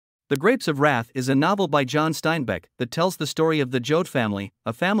The Grapes of Wrath is a novel by John Steinbeck that tells the story of the Joad family,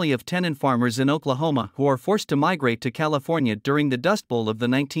 a family of tenant farmers in Oklahoma who are forced to migrate to California during the Dust Bowl of the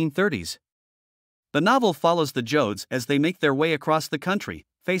 1930s. The novel follows the Joads as they make their way across the country,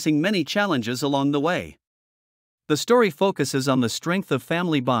 facing many challenges along the way. The story focuses on the strength of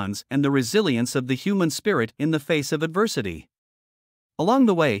family bonds and the resilience of the human spirit in the face of adversity. Along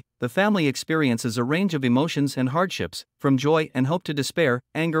the way, the family experiences a range of emotions and hardships, from joy and hope to despair,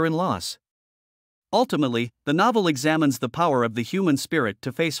 anger and loss. Ultimately, the novel examines the power of the human spirit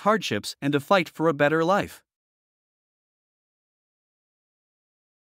to face hardships and to fight for a better life.